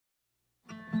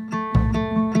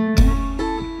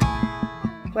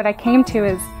What I came to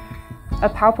is a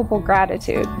palpable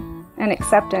gratitude and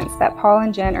acceptance that Paul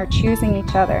and Jenn are choosing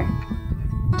each other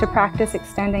to practice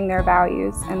extending their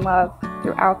values and love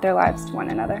throughout their lives to one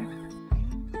another.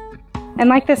 And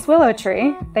like this willow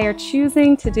tree, they are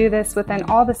choosing to do this within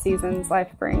all the seasons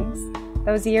life brings.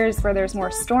 Those years where there's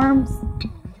more storms,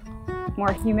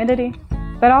 more humidity,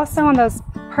 but also on those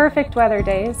perfect weather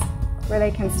days where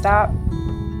they can stop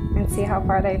and see how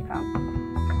far they've come.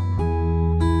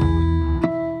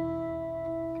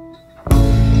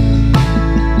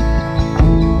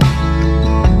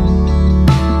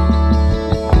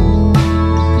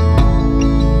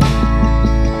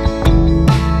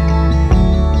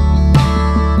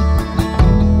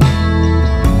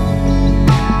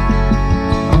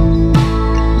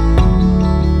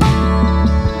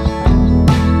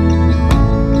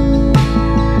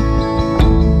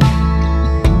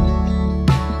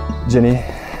 Jenny,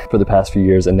 for the past few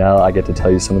years, and now I get to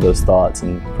tell you some of those thoughts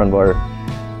in front of our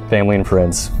family and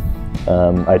friends.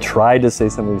 I tried to say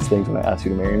some of these things when I asked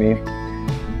you to marry me.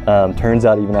 Turns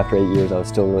out even after 8 years, I was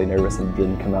still really nervous and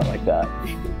didn't come out like that.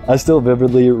 I still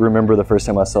vividly remember the first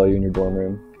time I saw you in your dorm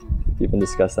room. You even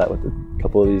discussed that with a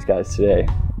couple of these guys today.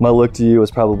 My look to you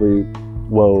was probably,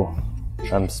 whoa,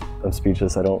 I'm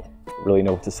speechless, I don't really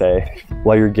know what to say.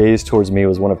 While your gaze towards me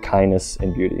was one of kindness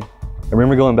and beauty. I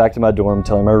remember going back to my dorm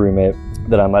telling my roommate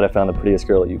that I might have found the prettiest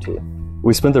girl at UT.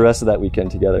 We spent the rest of that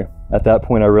weekend together. At that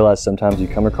point, I realized sometimes you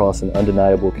come across an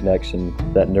undeniable connection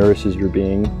that nourishes your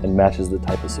being and matches the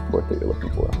type of support that you're looking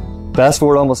for. Fast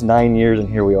forward almost 9 years and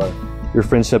here we are. Your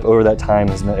friendship over that time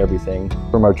has meant everything.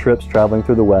 From our trips traveling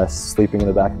through the West, sleeping in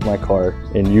the back of my car,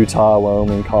 in Utah,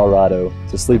 Wyoming, Colorado,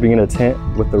 to sleeping in a tent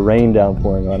with the rain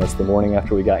downpouring on us the morning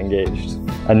after we got engaged.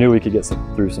 I knew we could get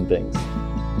through some things.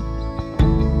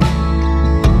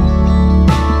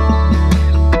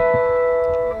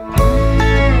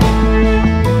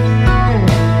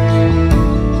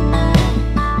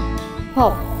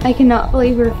 Paul, I cannot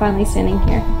believe we're finally standing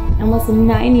here, almost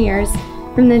 9 years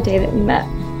from the day that we met.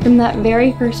 From that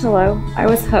very first hello, I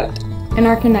was hooked, and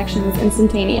our connection was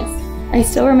instantaneous. I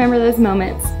still remember those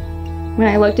moments when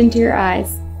I looked into your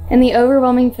eyes, and the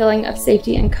overwhelming feeling of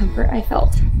safety and comfort I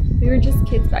felt. We were just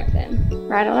kids back then,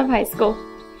 right out of high school,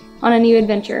 on a new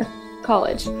adventure,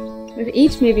 college. With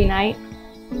each movie night,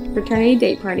 fraternity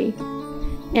date party,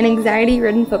 an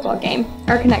anxiety-ridden football game,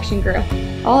 our connection grew.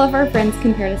 All of our friends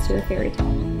compared us to a fairy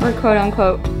tale, or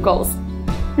quote-unquote goals.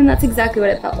 And that's exactly what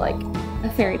it felt like,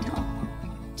 a fairy tale.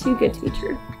 Too good to be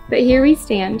true. But here we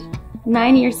stand,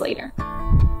 9 years later,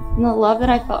 and the love that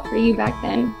I felt for you back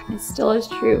then is still as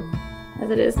true as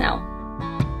it is now.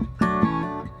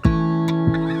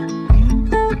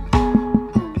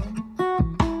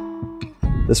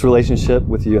 This relationship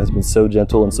with you has been so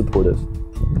gentle and supportive.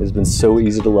 It has been so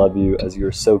easy to love you as you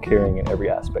are so caring in every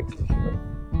aspect of the human.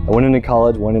 I went into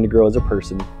college wanting to grow as a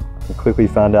person, and quickly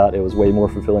found out it was way more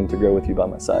fulfilling to grow with you by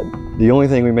my side. The only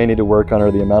thing we may need to work on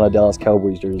are the amount of Dallas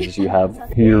Cowboys jerseys you have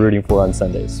who you're rooting for on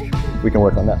Sundays. We can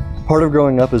work on that. Part of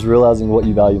growing up is realizing what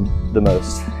you value the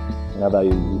most, and I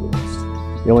value you the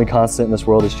most. The only constant in this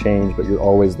world is change, but you're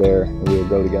always there, and we will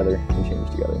grow together and change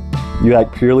together. You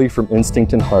act purely from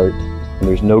instinct and heart, and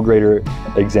there's no greater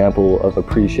example of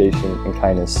appreciation and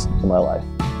kindness in my life.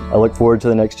 I look forward to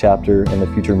the next chapter and the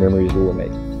future memories we will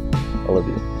make. I love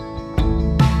you.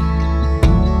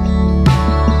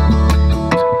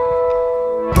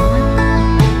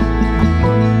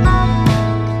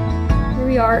 Here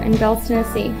we are in Bells,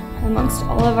 Tennessee, amongst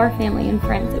all of our family and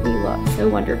friends that we love so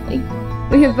wonderfully.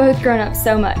 We have both grown up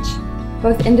so much,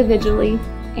 both individually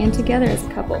and together as a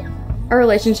couple. Our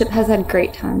relationship has had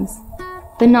great times,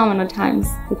 phenomenal times,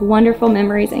 with wonderful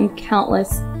memories and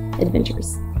countless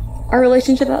adventures. Our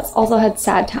relationship has also had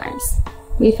sad times.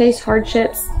 We faced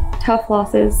hardships, tough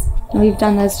losses, and we've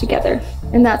done those together.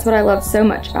 And that's what I love so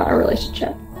much about our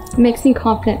relationship. It makes me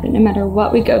confident that no matter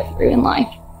what we go through in life,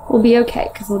 we'll be okay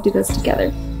because we'll do this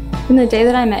together. From the day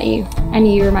that I met you, I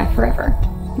knew you were my forever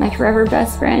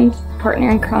best friend, partner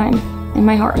in crime, and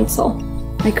my heart and soul.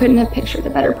 I couldn't have pictured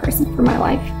a better person for my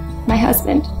life, my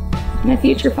husband, and a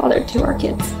future father to our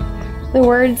kids. The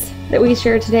words that we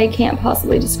share today can't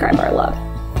possibly describe our love,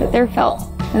 but they're felt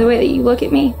by the way that you look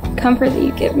at me, comfort that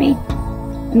you give me,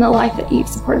 and the life that you've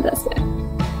supported us with.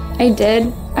 I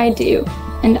did, I do,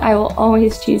 and I will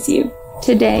always choose you,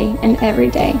 today and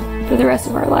every day, for the rest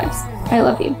of our lives. I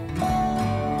love you.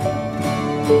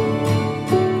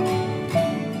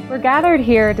 We're gathered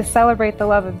here to celebrate the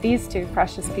love of these two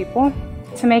precious people,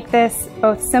 to make this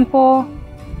both simple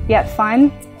yet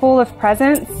fun, full of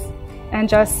presence, and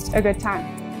just a good time.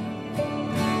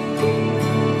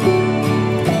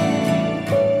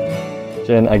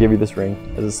 Jenn, I give you this ring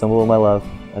as a symbol of my love.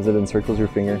 As it encircles your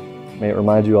finger, may it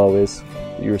remind you always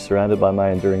that you are surrounded by my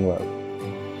enduring love.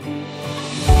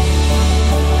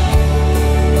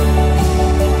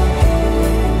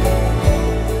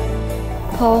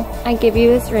 Paul, I give you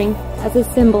this ring as a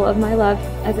symbol of my love.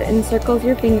 As it encircles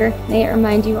your finger, may it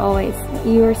remind you always that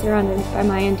you are surrounded by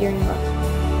my enduring love.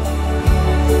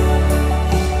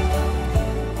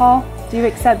 Paul, do you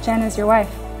accept Jenn as your wife?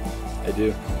 I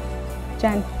do.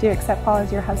 Jenn, do you accept Paul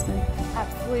as your husband?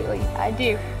 Absolutely, I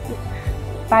do.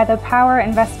 By the power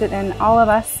invested in all of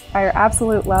us by your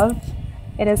absolute love,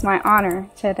 it is my honor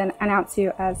to announce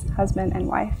you as husband and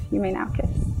wife. You may now kiss.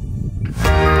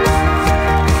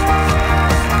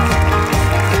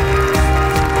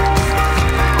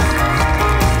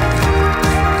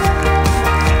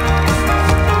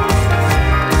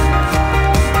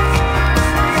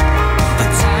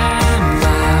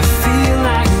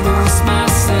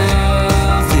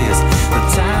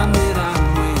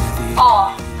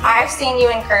 I've seen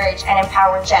you encourage and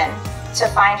empower Jenn to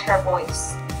find her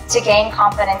voice, to gain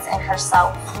confidence in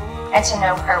herself, and to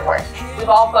know her worth. We've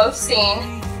all both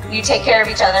seen you take care of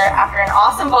each other after an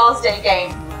awesome Balls Day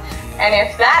game. And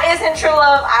if that isn't true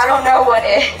love, I don't know what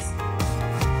is.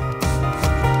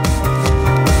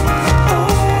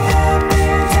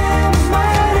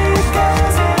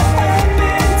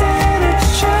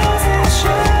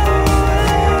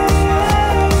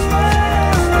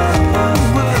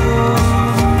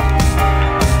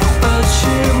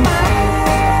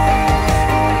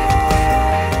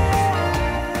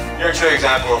 You're a true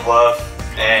example of love,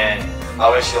 and I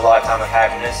wish you a lifetime of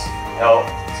happiness, health,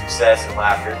 success, and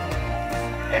laughter.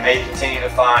 And may you continue to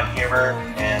find humor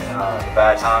in the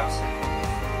bad times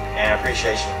and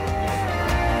appreciation.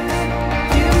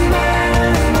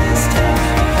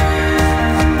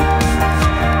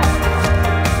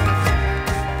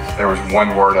 There was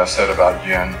one word I said about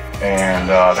Jenn, and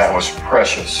that was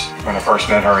precious. When I first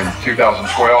met her in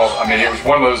 2012, I mean, it was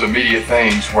one of those immediate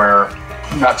things where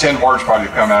not 10 words probably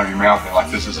come out of your mouth and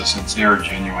like, this is a sincere,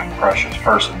 genuine, precious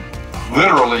person.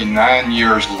 Literally 9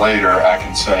 years later, I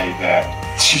can say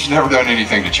that she's never done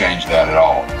anything to change that at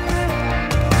all.